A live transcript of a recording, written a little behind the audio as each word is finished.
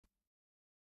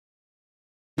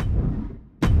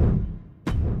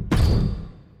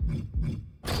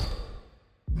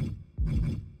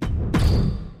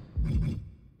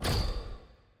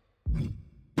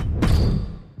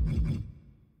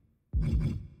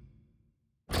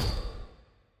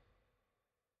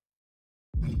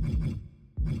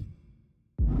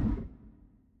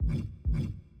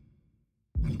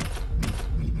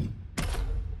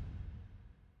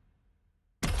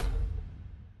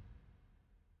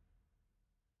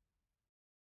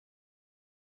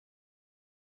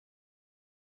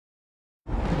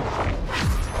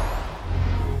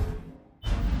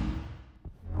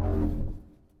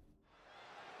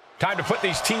Time to put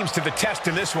these teams to the test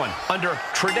in this one. Under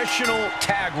traditional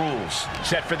tag rules.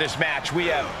 Set for this match, we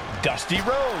have Dusty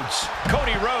Rhodes,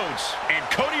 Cody Rhodes, and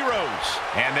Cody Rhodes.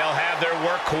 And they'll have their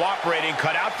work cooperating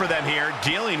cut out for them here,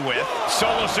 dealing with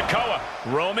Solo Sikoa,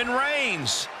 Roman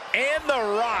Reigns, and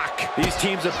The Rock. These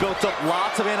teams have built up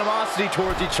lots of animosity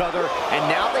towards each other, and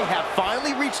now they have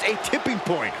finally reached a tipping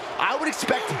point. I would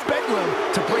expect Bedlam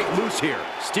to break loose here.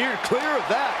 Steered clear of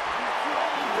that.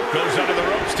 Goes under the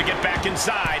ropes to get back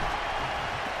inside.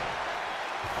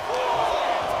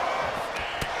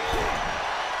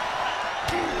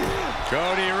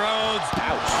 Cody Rhodes.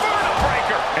 Ouch. Vertical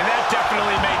breaker. And that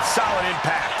definitely made solid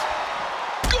impact.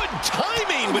 Good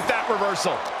timing with that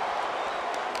reversal.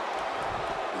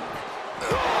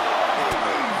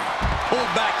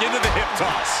 Pulled back into the hip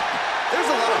toss.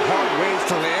 There's a lot of hard ways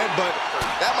to land, but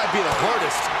that might be the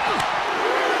hardest.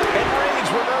 And Reigns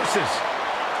reverses.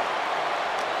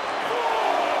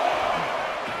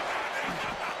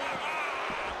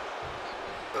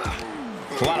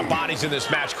 A lot of bodies in this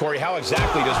match, Corey. How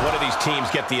exactly does one of these teams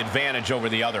get the advantage over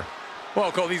the other? Well,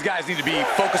 Cole, these guys need to be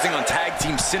focusing on tag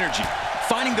team synergy,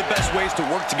 finding the best ways to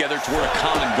work together toward a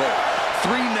common goal.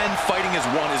 3 men fighting as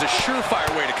one is a surefire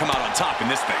way to come out on top in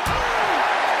this thing.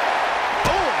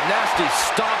 Oh, nasty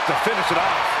stop to finish it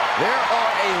off. There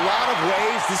are a lot of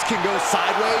ways this can go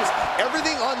sideways.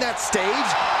 Everything on that stage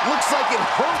looks like it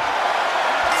hurt.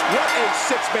 What a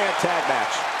 6-man tag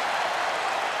match.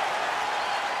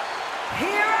 Here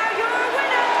are your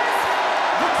winners,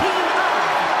 the team of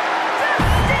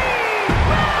Dusty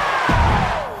Rhodes!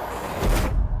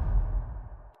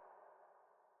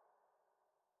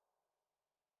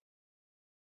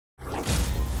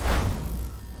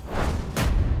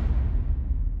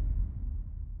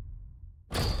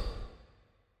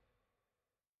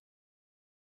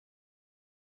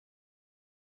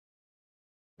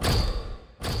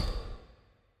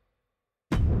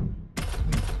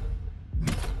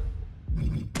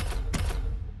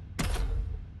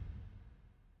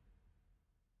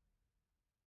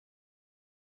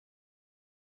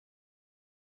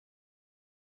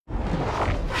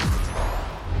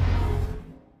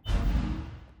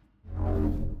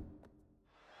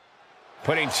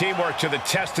 Putting teamwork to the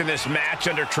test in this match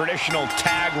under traditional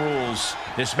tag rules.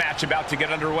 This match about to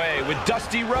get underway with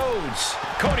Dusty Rhodes,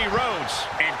 Cody Rhodes,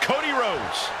 and Cody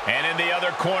Rhodes. And in the other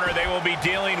corner, they will be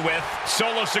dealing with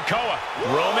Solo Sikoa,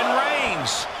 Roman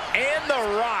Reigns, and The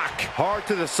Rock. Hard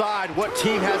to decide what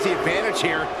team has the advantage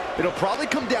here. It'll probably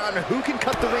come down to who can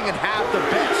cut the ring in half the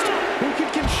best, who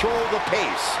can control the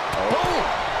pace. Boom!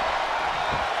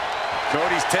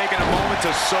 Cody's taking a moment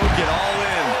to soak it all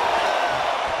in.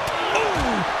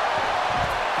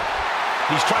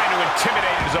 He's trying to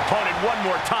intimidate his opponent one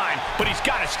more time, but he's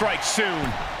got to strike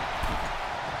soon.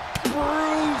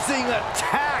 Bruising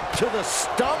attack to the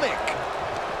stomach.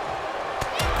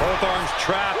 Both arms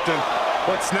trapped, and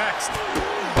what's next?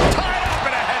 Tied up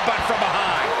in a headbutt from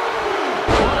behind.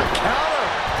 What a counter.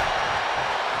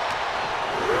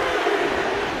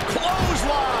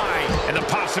 Clothesline. And the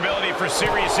possibility for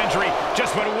serious injury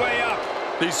just went way up.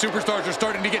 These superstars are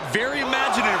starting to get very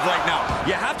imaginative right now.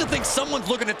 You have to think someone's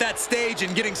looking at that stage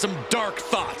and getting some dark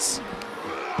thoughts.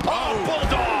 Oh,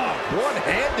 Bulldog!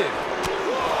 One-handed.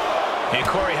 Hey,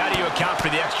 Corey, how do you account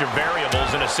for the extra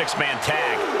variables in a 6-man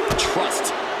tag? Trust.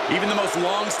 Even the most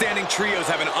long-standing trios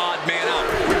have an odd man out.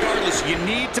 Regardless, you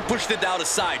need to push the doubt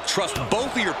aside. Trust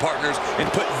both of your partners and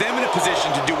put them in a position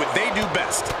to do what they do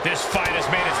best. This fight has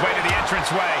made its way to the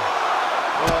entranceway.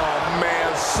 Oh, man,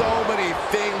 so many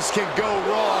things can go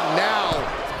wrong now.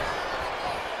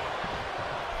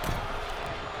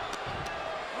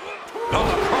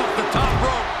 Across the top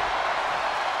rope.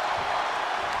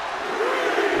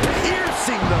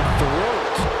 Piercing the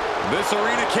throat. This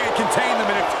arena can't contain them,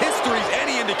 and if history's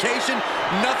any indication,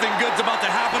 nothing good's about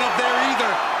to happen up there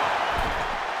either.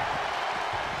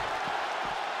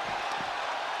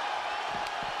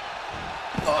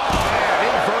 Oh, man,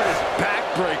 inverted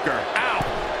backbreaker. Ow.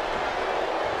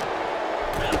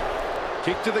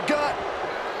 Kick to the gut.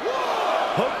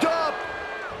 Hooked up.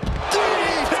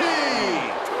 DDT.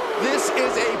 This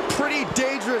is a pretty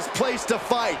dangerous place to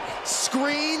fight.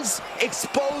 Screens,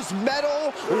 exposed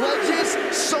metal, ledges.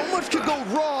 So much could go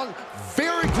wrong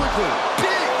very quickly.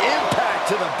 Big impact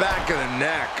to the back of the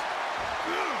neck.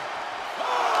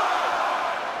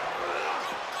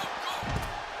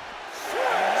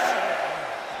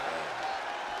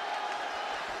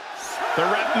 The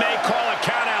ref may call a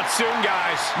count out soon,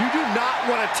 guys. You do not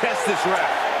want to test this ref.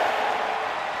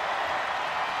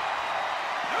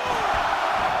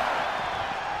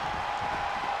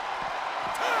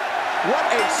 What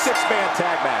a 6-man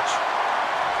tag match.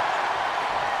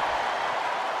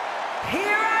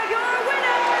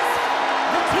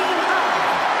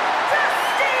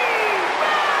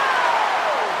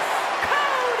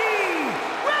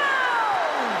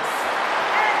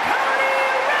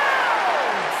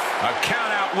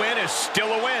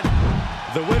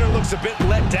 a bit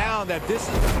let down that this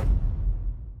is...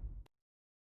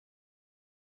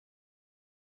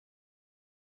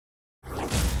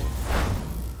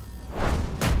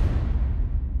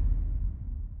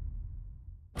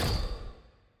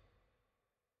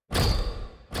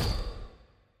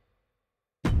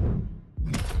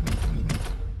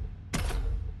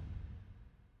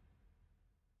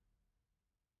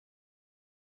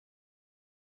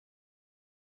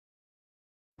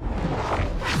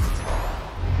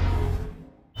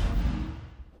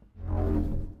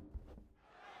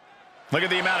 Look at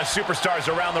the amount of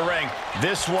superstars around the ring.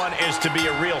 This one is to be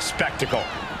a real spectacle.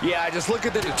 Yeah, just look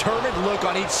at the determined look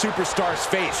on each superstar's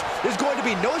face. There's going to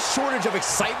be no shortage of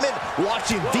excitement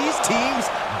watching these teams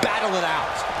battle it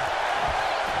out.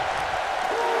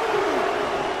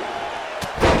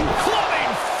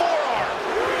 Clubbing forearm.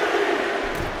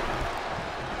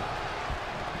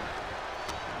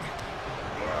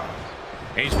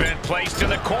 He's been placed in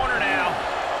the corner now.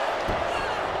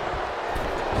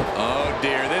 Oh,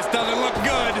 dear. This doesn't look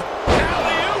good.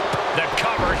 Alley-oop. The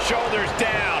cover, shoulders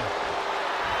down.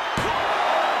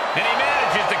 And he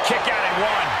manages to kick out at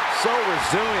one. So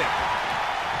resilient.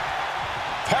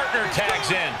 Partner tags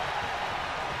in.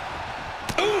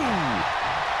 Ooh.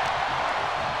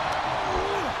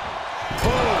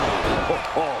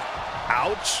 Oh.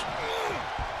 Ouch.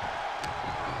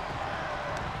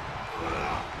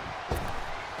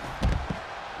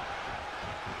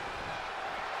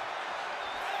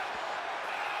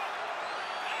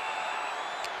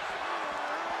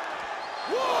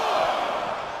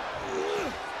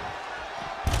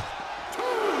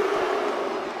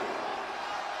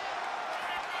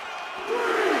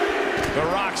 The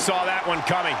Rock saw that one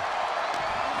coming.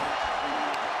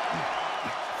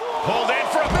 Pulled in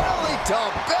for a Belly to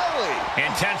belly.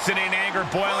 intensity and anger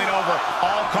boiling over,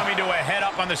 all coming to a head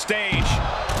up on the stage.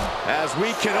 As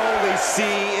we can only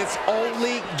see, it's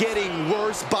only getting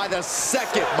worse by the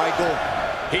second, Michael.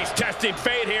 He's testing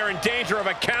fate here, in danger of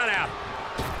a countout.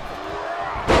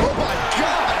 Oh my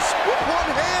gosh, with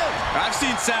one hand. I've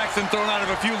seen Saxton thrown out of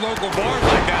a few local bars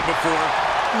like that before.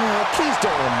 Please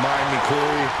don't remind me,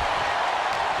 Corey.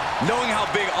 Knowing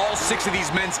how big all 6 of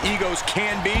these men's egos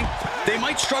can be, they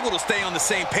might struggle to stay on the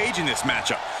same page in this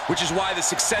matchup, which is why the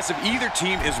success of either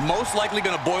team is most likely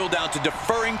going to boil down to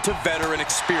deferring to veteran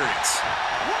experience.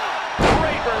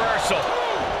 Great reversal.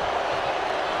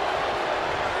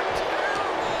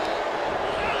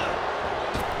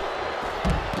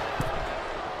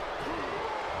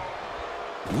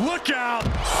 Look out!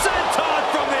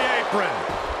 Senton from the apron!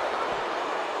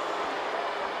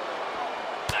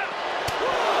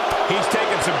 He's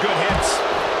taking some good hits.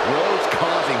 Rhodes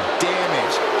causing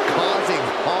damage, causing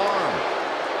harm.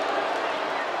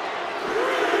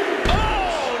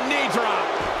 Oh, knee drop.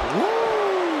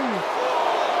 Woo!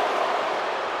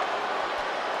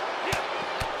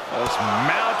 Just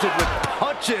mounted with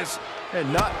punches.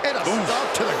 And a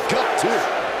stop to the gut, too.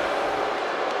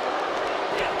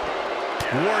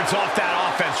 Wards off that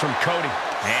offense from Cody.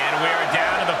 And we are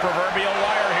down to the proverbial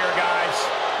wire here, guys.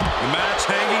 The match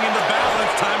hanging in the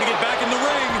balance. Time to get back in the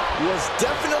ring. Was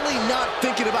definitely not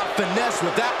thinking about finesse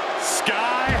with that.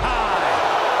 Sky high.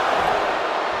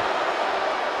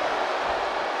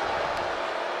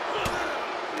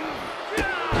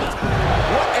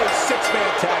 What a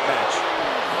 6-man tag match.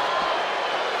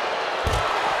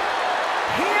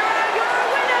 Here are your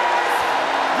winners,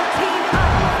 the team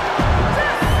of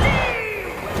Decisive.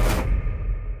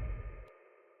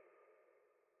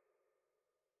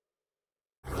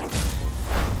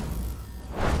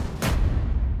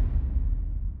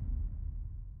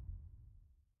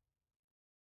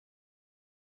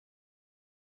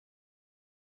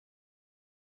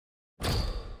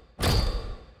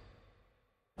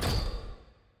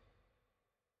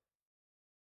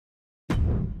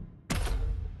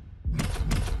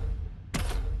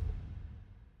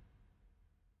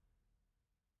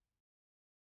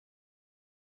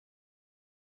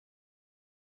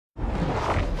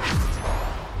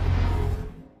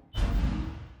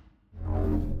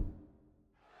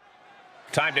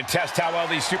 Time to test how well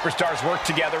these superstars work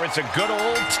together. It's a good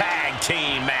old tag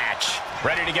team match.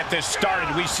 Ready to get this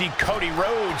started, we see Cody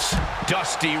Rhodes,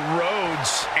 Dusty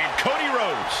Rhodes, and Cody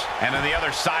Rhodes. And on the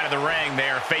other side of the ring, they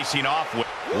are facing off with...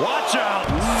 Watch out!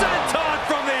 Senton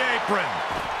from the apron!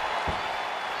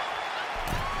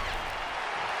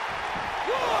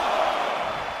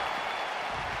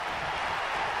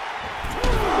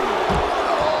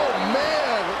 Oh,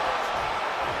 man.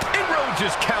 And Rhodes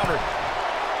is countered.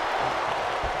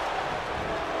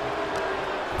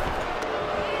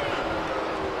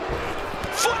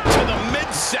 Foot to the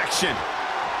midsection.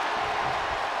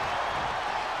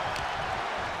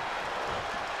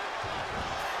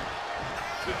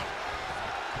 There's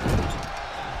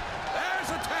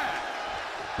a tag.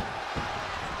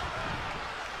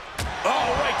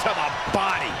 Oh, right to the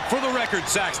body. For the record,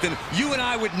 Saxton, you and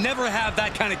I would never have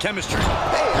that kind of chemistry.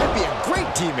 Hey, I'd be a great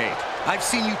teammate. I've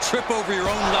seen you trip over your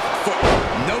own left foot.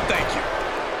 No, thank you.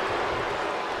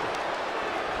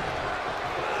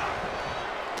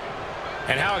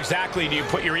 And how exactly do you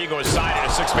put your ego aside in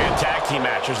a six-man tag team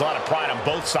match? There's a lot of pride on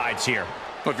both sides here.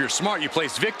 But if you're smart, you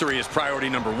place victory as priority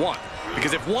number one.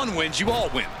 Because if one wins, you all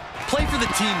win. Play for the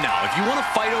team now. If you want to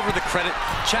fight over the credit,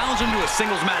 challenge them to a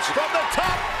singles match. From the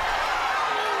top.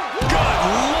 Good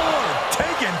Lord,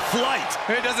 taking flight.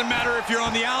 It doesn't matter if you're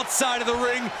on the outside of the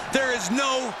ring. There is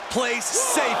no place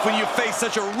safe when you face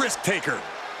such a risk taker.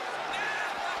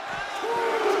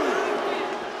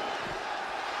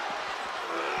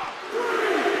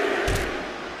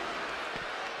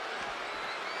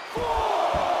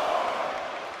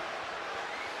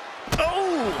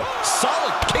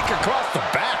 Solid kick across the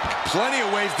back. Plenty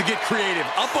of ways to get creative.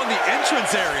 Up on the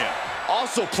entrance area.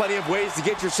 Also plenty of ways to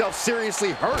get yourself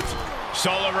seriously hurt.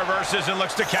 Solo reverses and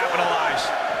looks to capitalize.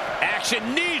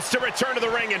 Action needs to return to the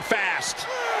ring and fast.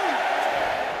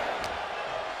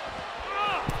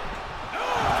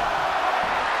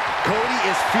 Cody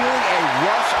is feeling a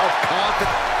rush of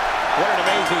confidence. What an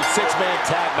amazing six-man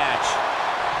tag match.